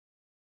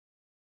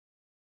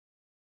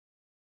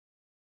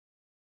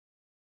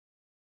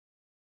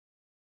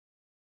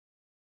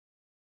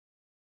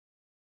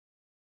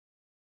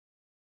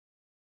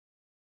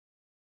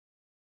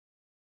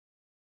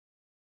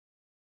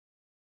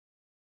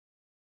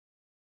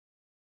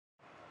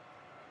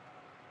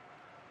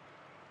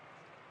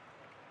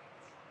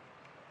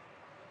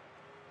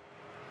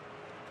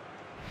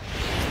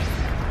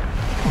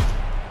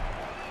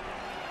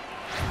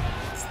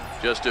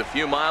Just a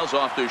few miles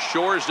off the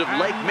shores of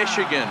Lake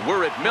Michigan,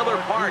 we're at Miller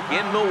Park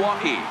in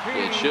Milwaukee.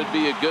 It should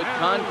be a good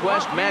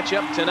conquest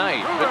matchup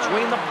tonight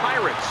between the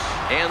Pirates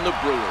and the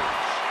Brewers.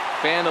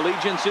 Fan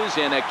allegiances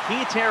in a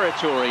key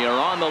territory are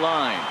on the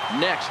line.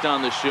 Next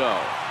on the show.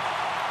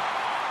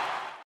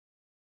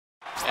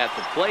 At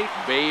the plate,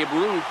 Babe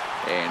Ruth.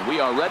 And we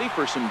are ready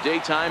for some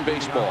daytime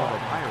baseball.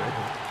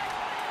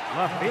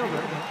 Left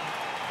fielder,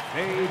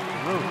 Babe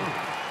Ruth.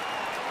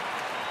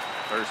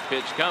 First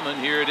pitch coming.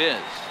 Here it is.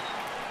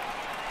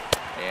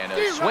 And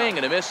a swing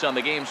and a miss on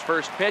the game's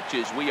first pitch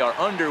as we are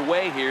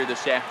underway here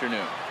this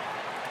afternoon.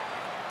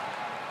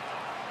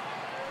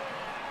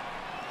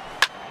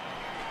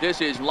 This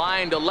is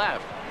line to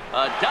left.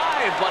 A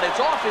dive, but it's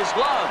off his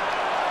glove.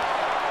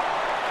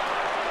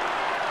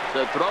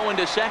 The throw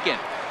into second.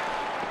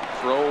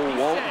 Throw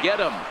won't get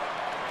him.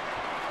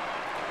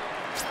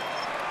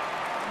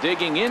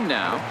 Digging in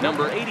now,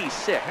 number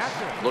 86.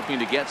 Looking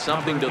to get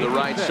something to the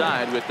right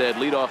side with that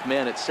leadoff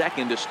man at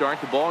second to start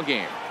the ball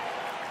game.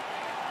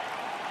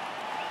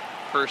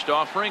 First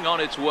offering on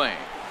its way.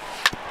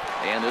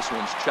 And this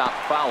one's chopped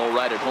foul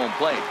right at home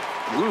plate.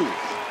 Ruth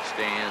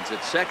stands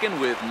at second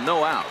with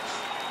no outs.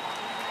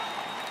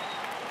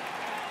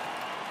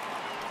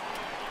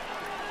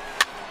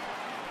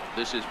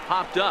 This is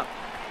popped up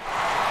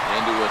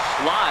into a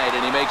slide,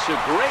 and he makes a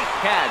great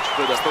catch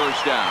for the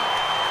first down.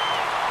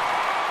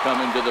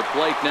 Coming to the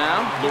plate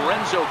now,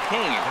 Lorenzo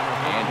Cain,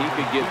 and he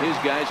could give his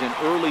guys an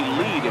early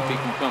lead if he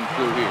can come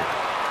through here.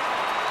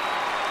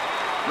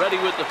 Ready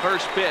with the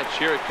first pitch.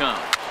 Here it comes.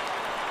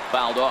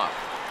 Fouled off.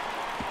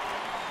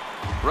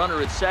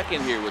 Runner at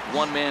second here with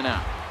one man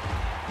out.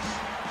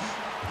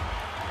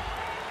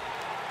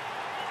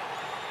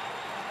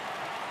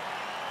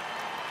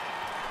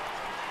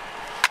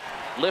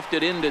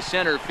 Lifted into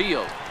center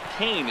field.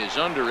 Cain is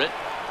under it.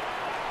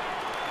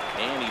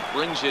 And he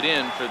brings it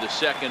in for the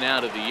second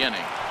out of the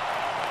inning.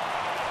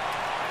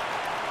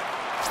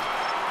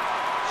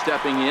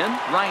 Stepping in,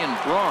 Ryan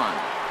Braun.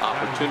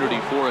 Opportunity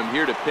for him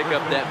here to pick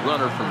up that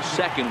runner from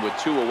second with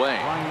two away.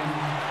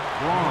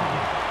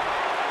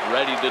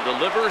 Ready to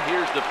deliver.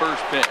 Here's the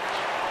first pitch.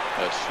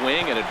 A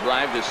swing and a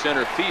drive to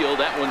center field.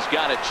 That one's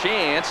got a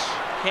chance.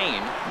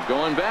 Cain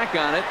going back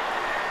on it.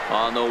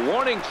 On the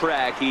warning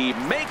track, he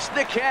makes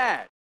the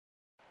catch.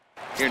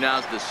 Here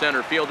now's the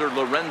center fielder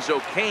Lorenzo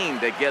Cain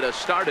to get us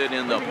started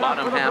in the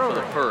bottom half of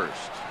the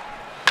first.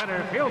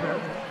 Center fielder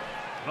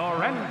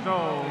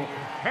Lorenzo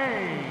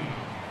Cain.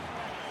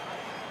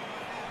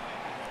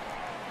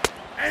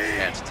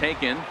 That's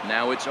taken.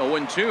 Now it's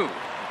 0-2.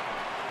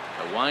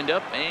 A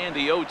windup and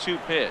the 0-2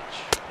 pitch.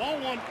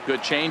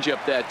 Good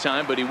changeup that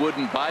time, but he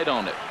wouldn't bite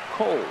on it.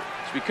 Cole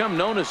has become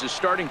known as a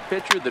starting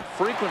pitcher that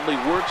frequently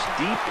works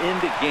deep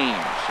into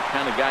games. The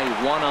kind of guy you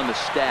want on the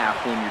staff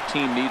when your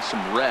team needs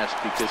some rest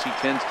because he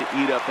tends to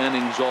eat up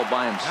innings all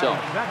by himself.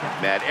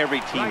 Matt,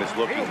 every team is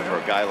looking for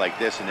a guy like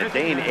this in a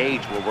day and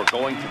age where we're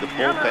going to the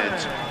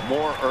bullpens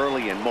more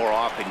early and more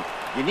often.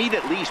 You need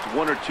at least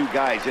one or two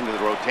guys into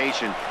the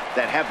rotation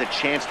that have the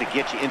chance to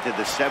get you into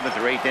the 7th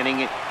or 8th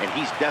inning, and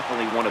he's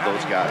definitely one of those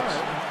guys.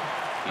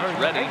 He's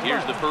ready.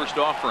 Here's the first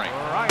offering.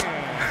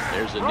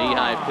 There's a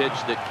knee-high pitch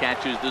that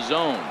catches the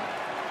zone.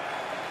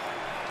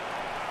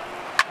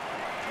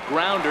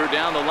 Grounder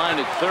down the line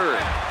at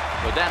third,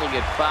 but that'll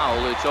get foul.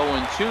 It's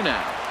 0-2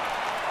 now.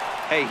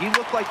 Hey, he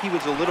looked like he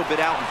was a little bit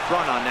out in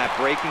front on that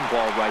breaking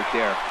ball right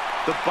there.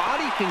 The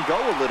body can go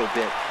a little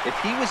bit. If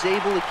he was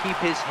able to keep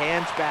his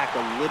hands back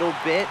a little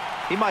bit,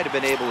 he might have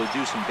been able to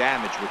do some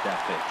damage with that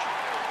pitch.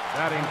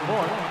 Batting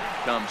fourth.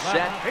 Comes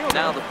set.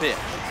 Now the pitch.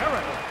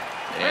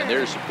 And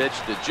there's a pitch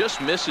that just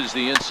misses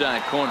the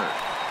inside corner.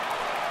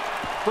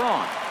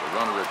 Braun, the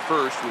runner at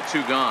first with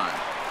two gone.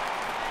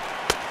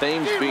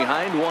 Thames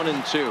behind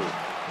 1-2.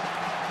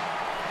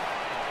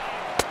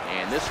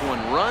 And this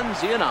one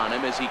runs in on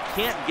him as he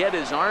can't get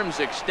his arms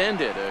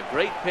extended. A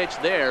great pitch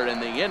there,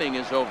 and the inning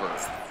is over.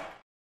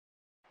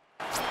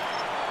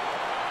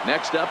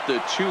 Next up,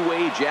 the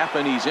two-way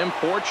Japanese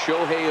import,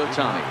 Shohei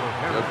Ohtani.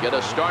 He'll get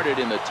us started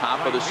in the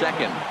top of the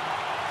second.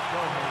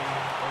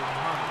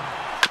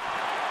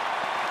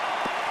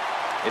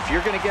 If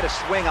you're going to get a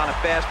swing on a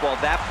fastball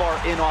that far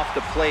in off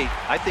the plate,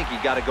 I think you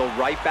got to go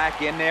right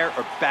back in there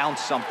or bounce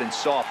something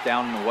soft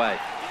down in the way.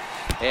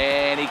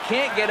 And he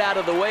can't get out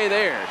of the way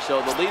there,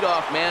 so the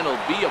leadoff man will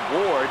be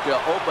aboard to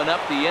open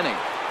up the inning.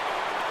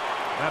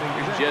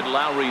 Here's Jed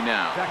Lowry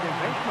now. Second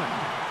baseman,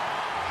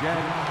 Jed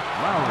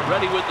Lowry.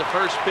 Ready with the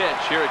first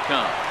pitch. Here it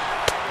comes.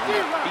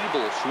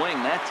 Feeble swing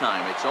that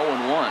time. It's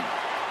 0-1.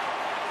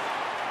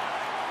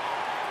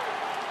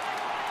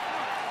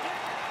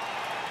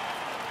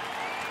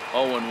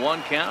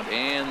 (0-1) count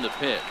and the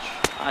pitch.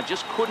 I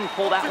just couldn't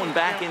pull that one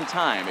back in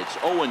time. It's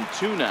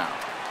 0-2 now.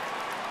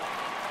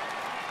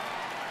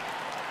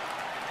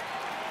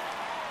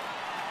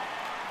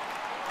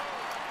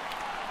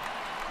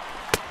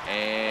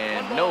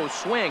 And no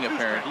swing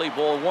apparently.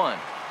 Ball one.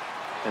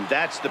 And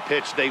that's the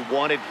pitch they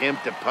wanted him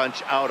to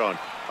punch out on.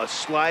 A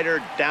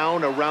slider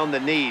down around the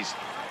knees.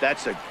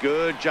 That's a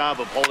good job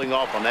of holding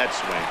off on that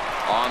swing.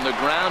 On the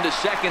ground to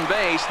second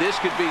base. This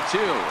could be 2.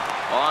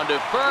 On to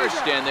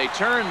first, and they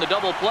turn the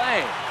double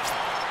play.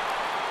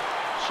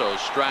 So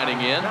striding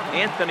in,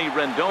 Anthony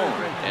Rendon,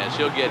 as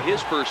he'll get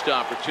his first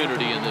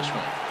opportunity in this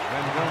one.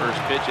 First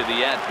pitch of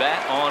the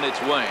at-bat on its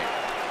way.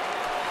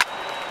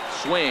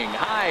 Swing,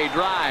 high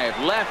drive,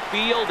 left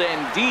field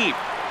and deep.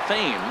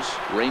 Thames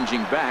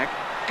ranging back.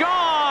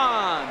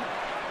 Gone!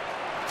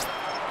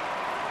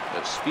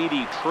 The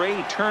speedy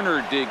Trey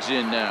Turner digs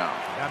in now.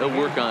 They'll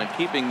work on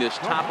keeping this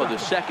top of the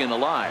second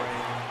alive.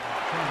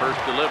 First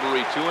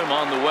delivery to him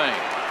on the way.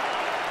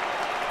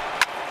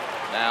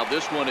 Now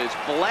this one is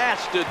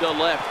blasted to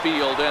left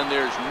field, and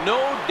there's no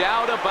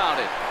doubt about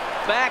it.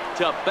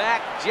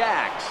 Back-to-back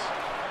jacks.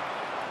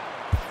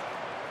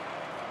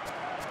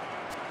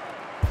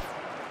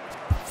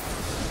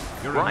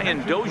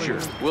 Brian Dozier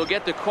will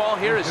get the call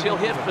here as he'll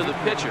hit for the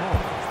pitcher.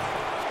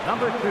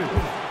 Number 2, Brian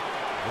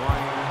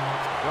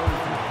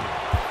Dozier.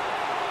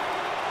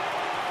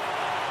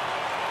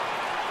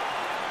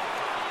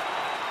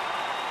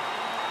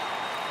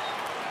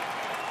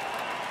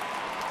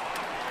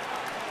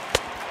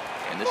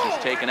 And this is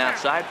taken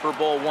outside for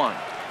ball 1.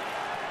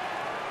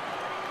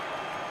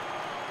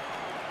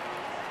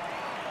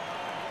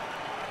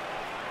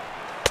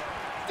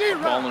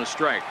 Ball and a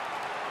strike.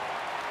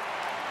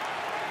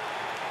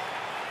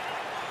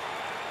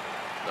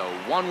 The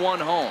 1-1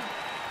 home.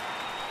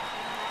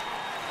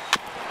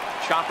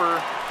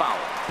 Chopper foul.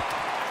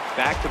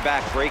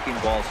 Back-to-back breaking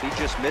balls. He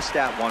just missed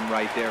that one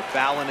right there,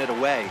 fouling it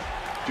away.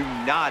 Do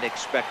not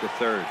expect a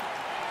third.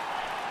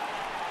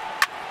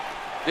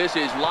 This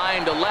is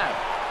line to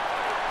left.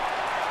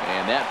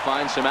 And that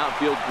finds some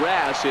outfield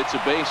grass. It's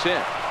a base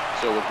hit.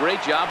 So a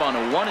great job on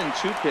a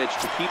 1-2 pitch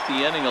to keep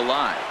the inning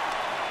alive.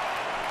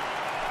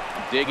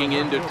 Digging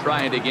in to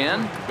try it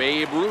again.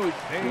 Babe Ruth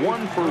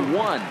 1 for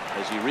 1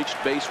 as he reached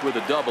base with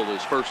a double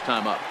his first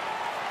time up.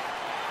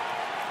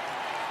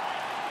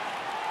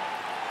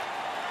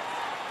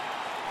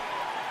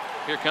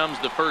 Here comes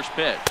the first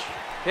pitch.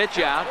 Pitch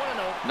out.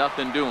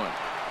 Nothing doing.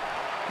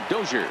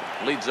 Dozier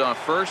leads off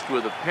first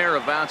with a pair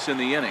of outs in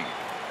the inning.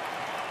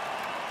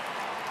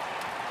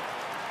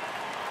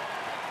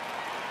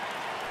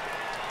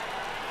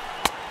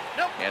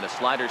 And a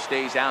slider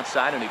stays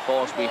outside, and he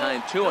falls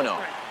behind 2-0.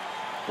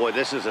 Boy,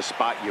 this is a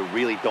spot you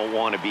really don't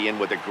want to be in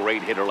with a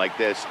great hitter like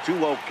this.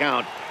 2-0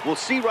 count. We'll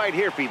see right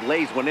here if he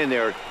lays one in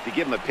there to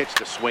give him a pitch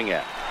to swing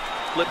at.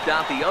 Flipped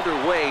out the other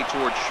way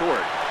towards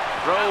short.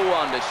 Throw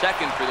on to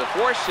second for the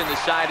force, and the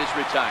side is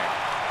retired.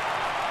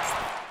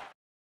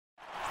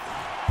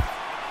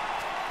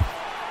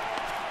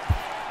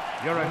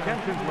 Your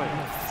attention,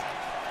 please.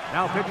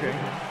 Now pitching.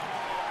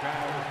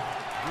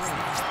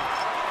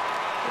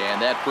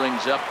 And that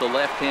brings up the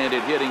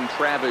left-handed hitting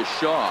Travis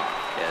Shaw,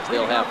 as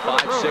they'll have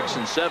 5, 6,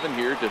 and 7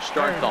 here to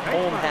start the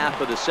home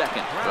half of the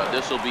second. But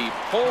this will be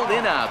pulled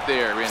in out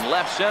there in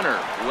left center.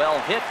 Well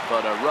hit,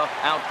 but a rough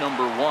out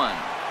number 1.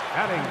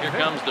 Here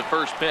comes the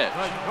first pitch.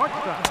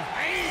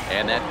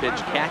 And that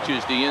pitch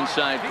catches the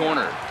inside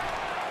corner.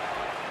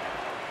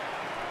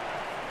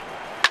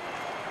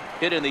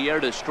 Hit in the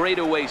air to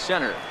straightaway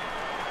center.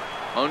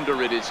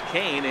 Under it is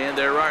Kane, and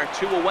there are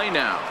 2 away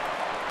now.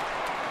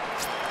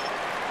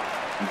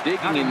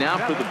 Digging in now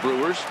for the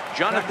Brewers,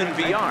 Jonathan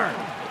Villar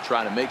will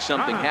try to make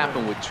something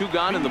happen with 2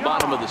 gone in the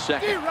bottom of the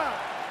second.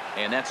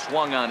 And that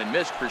swung on and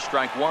missed for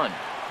strike 1.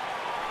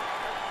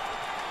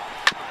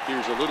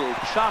 Here's a little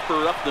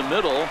chopper up the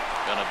middle.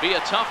 Gonna be a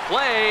tough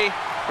play.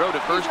 Throw to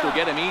first will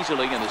get him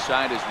easily, and the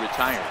side is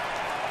retired.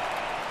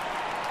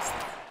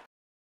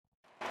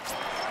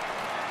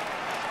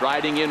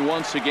 Striding in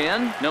once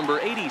again, number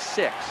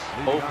 86.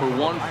 0 for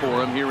 1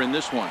 for him here in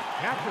this one.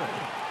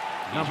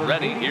 He's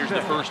ready. Here's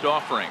the first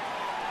offering.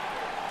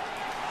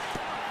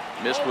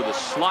 Missed with a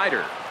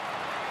slider.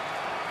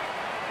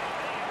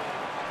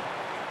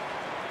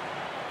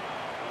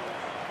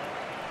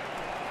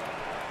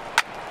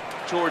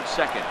 Towards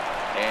second.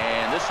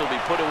 And this will be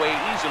put away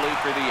easily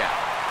for the out.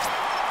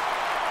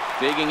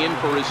 Digging in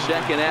for his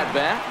second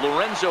at-bat,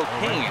 Lorenzo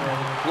Cain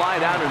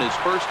flied out in his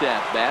first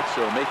at-bat,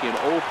 so making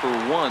 0 for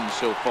 1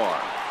 so far.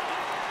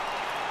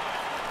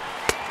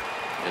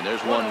 And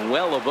there's one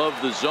well above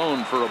the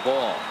zone for a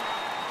ball.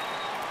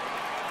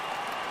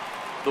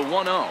 The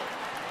 1-0.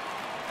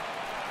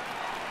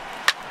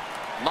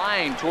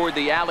 Line toward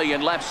the alley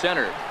in left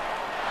center.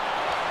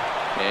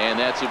 And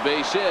that's a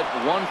base hit.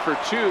 1 for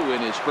 2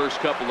 in his first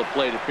couple of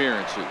plate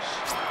appearances.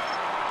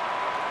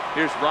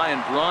 Here's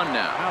Ryan Braun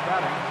now. Now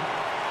batting,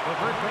 the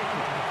first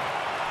baseman,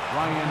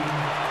 Ryan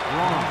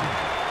Braun.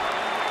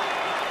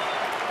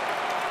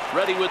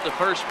 Ready with the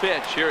first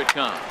pitch. Here it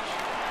comes.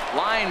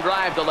 Line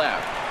drive to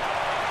left.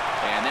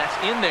 And that's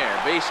in there.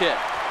 Base hit.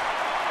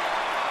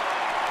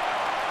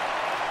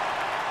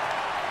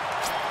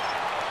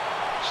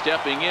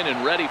 Stepping in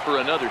and ready for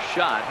another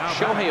shot,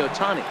 Shohei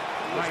Ohtani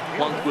was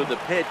plunked with a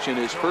pitch in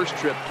his first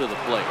trip to the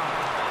plate.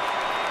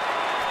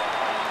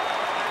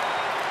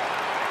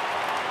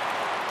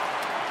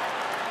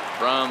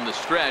 From the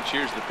stretch,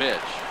 here's the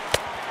pitch.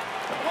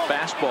 A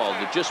fastball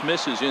that just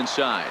misses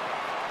inside.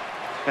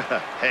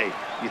 Hey,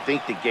 You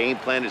think the game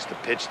plan is to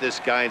pitch this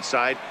guy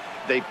inside?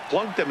 They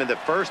plunked him in the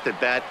first at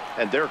bat,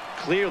 and they're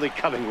clearly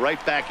coming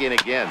right back in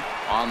again.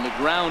 On the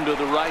ground to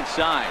the right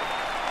side.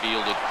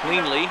 Fielded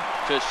cleanly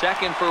to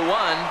second for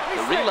one.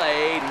 The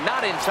relay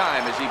not in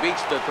time as he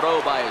beats the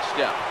throw by a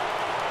step.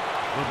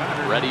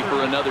 Ready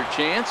for another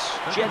chance.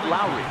 Jed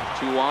Lowry.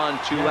 2 on,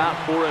 2 out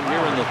for him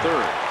here in the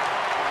third.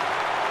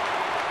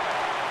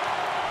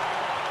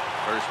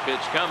 First pitch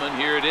coming.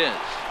 Here it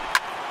is.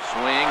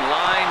 Swing,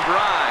 line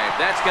drive.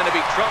 That's going to be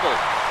trouble.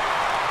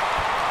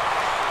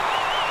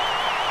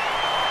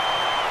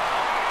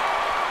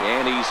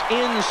 And he's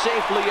in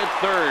safely at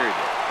third.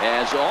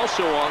 As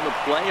also on the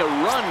play, a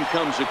run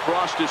comes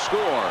across to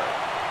score.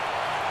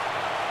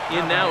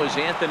 In now is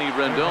Anthony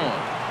Rendon.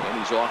 And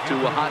he's off to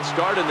a hot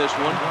start in this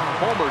one.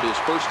 Homered his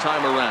first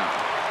time around.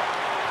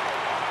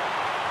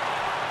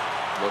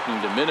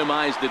 Looking to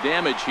minimize the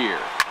damage here.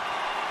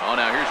 Oh,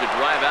 now here's a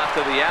drive out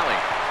to the alley.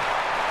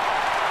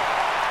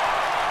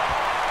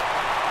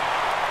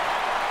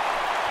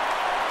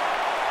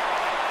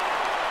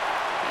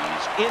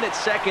 He's in at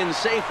second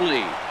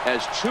safely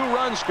as 2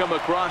 runs come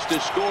across to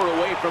score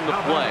away from the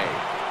play.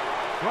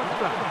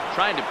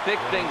 Trying to pick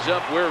things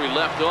up where we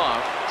left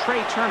off.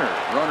 Trey Turner,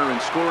 runner in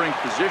scoring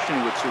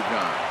position with 2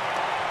 gone.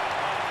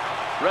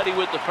 Ready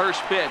with the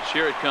first pitch.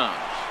 Here it comes.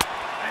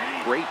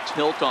 Great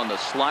tilt on the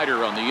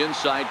slider on the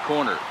inside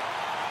corner.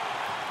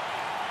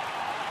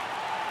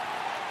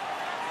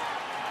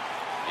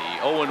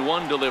 The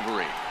 0-1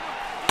 delivery.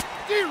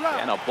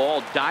 And a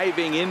ball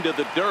diving into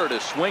the dirt. A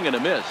swing and a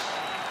miss.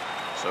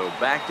 So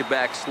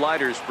back-to-back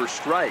sliders for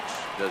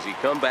strikes. Does he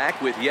come back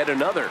with yet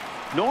another?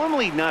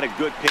 Normally not a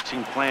good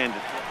pitching plan.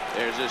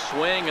 There's a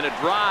swing and a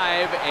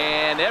drive,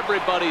 and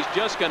everybody's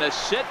just going to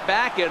sit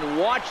back and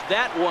watch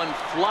that one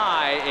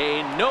fly.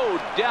 A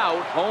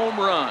no-doubt home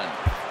run.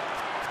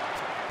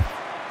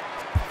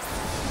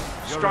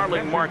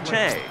 Starling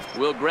Marte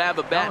will grab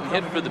a bat and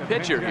hit for the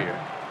pitcher here.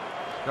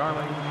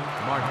 Starling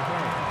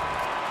Marte.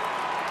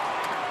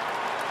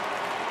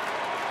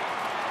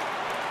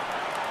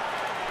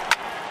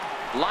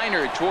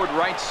 Liner toward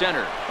right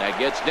center. That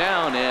gets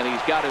down, and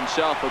he's got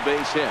himself a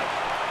base hit.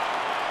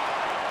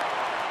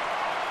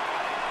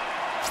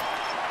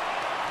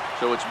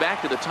 So it's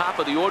back to the top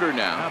of the order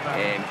now.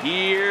 And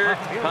here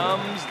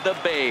comes the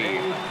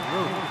Babe.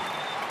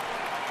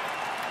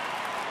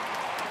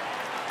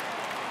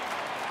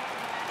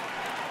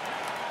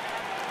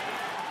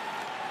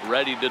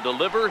 Ready to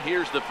deliver.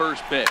 Here's the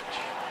first pitch.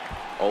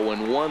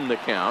 0-1 the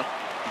count.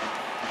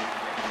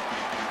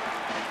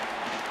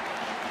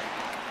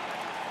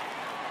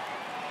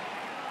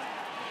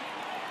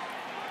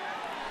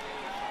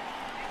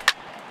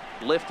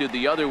 Lifted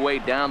the other way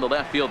down the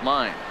left field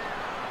line.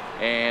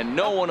 And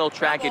no one will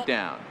track it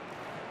down.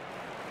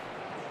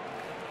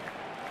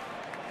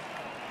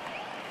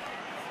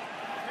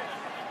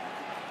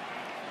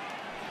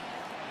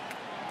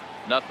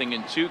 Nothing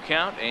in 2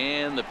 count,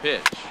 and the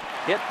pitch.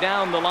 Hit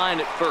down the line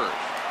at first.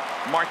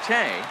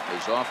 Marte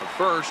is off at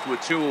first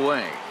with 2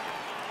 away.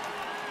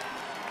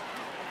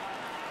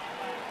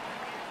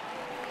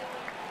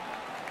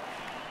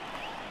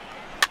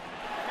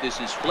 This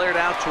is flared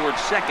out towards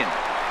second.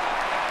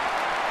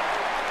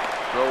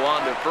 Throw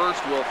on to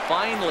first will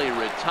finally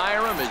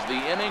retire him as the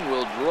inning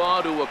will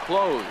draw to a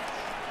close.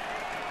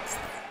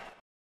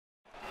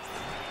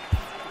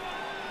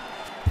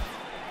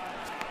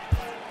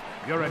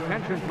 Your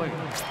attention, please.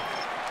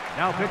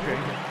 Now pitching.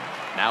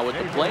 Now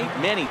at the plate,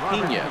 Manny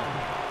Pena.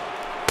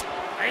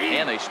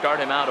 And they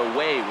start him out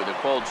away with a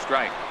cold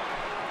strike.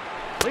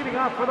 Leading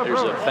off for the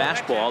There's a Brewers.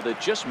 fastball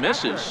that just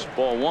misses.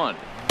 Ball 1.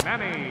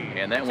 Manny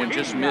And that one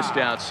just Pena. missed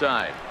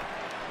outside.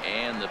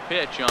 And the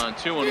pitch on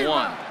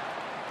 2-1.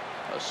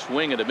 A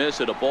swing and a miss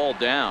at a ball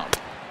down.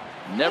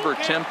 Never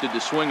tempted to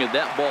swing at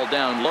that ball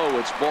down low.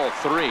 It's ball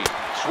 3.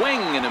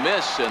 Swing and a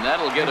miss, and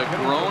that'll get a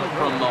groan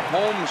from the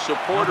home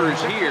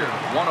supporters here.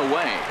 1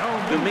 away.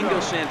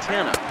 Domingo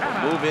Santana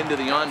will move into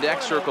the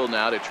on-deck circle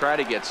now to try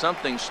to get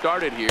something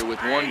started here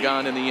with 1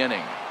 gone in the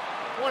inning.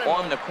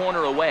 On the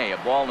corner away, a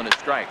ball and a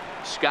strike.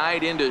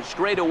 Skied into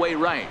straightaway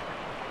right.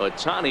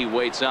 Ohtani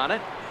waits on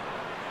it.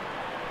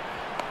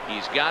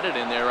 He's got it,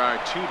 and there are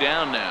 2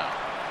 down now.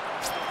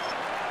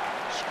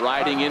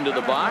 Striding into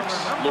the box,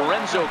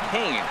 Lorenzo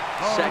Cain.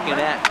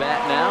 Second at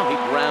bat now. He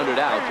grounded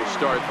out to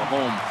start the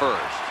home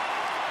first.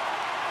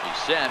 He's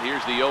set.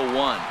 Here's the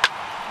 0-1.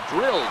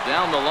 Drilled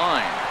down the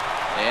line.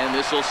 And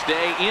this will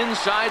stay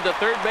inside the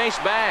third base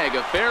bag.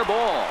 A fair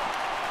ball.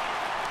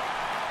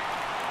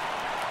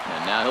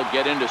 And now he'll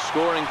get into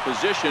scoring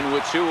position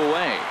with 2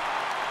 away.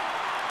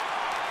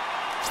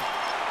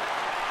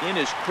 In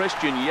is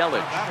Christian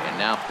Yelich, and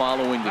now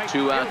following the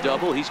 2-out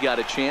double, he's got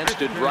a chance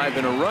to drive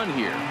in a run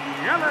here.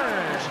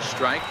 There's a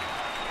strike.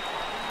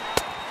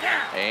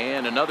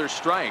 And another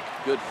strike.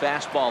 Good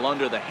fastball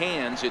under the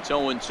hands. It's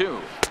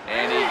 0-2.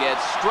 And he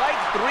gets strike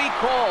 3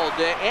 called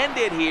to end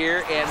it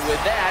here, and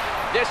with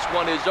that, this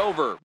one is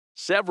over.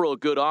 Several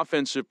good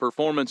offensive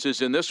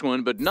performances in this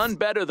one, but none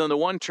better than the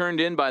one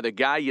turned in by the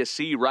guy you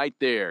see right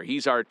there.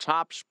 He's our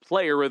top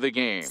player of the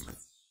game.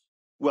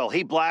 Well,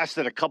 he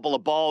blasted a couple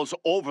of balls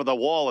over the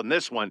wall in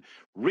this one,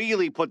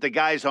 really put the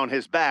guys on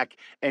his back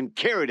and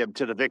carried him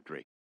to the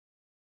victory.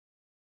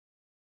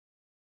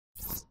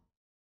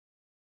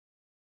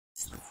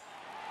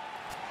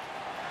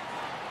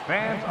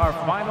 Fans, our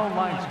final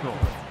line score.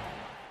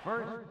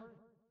 First.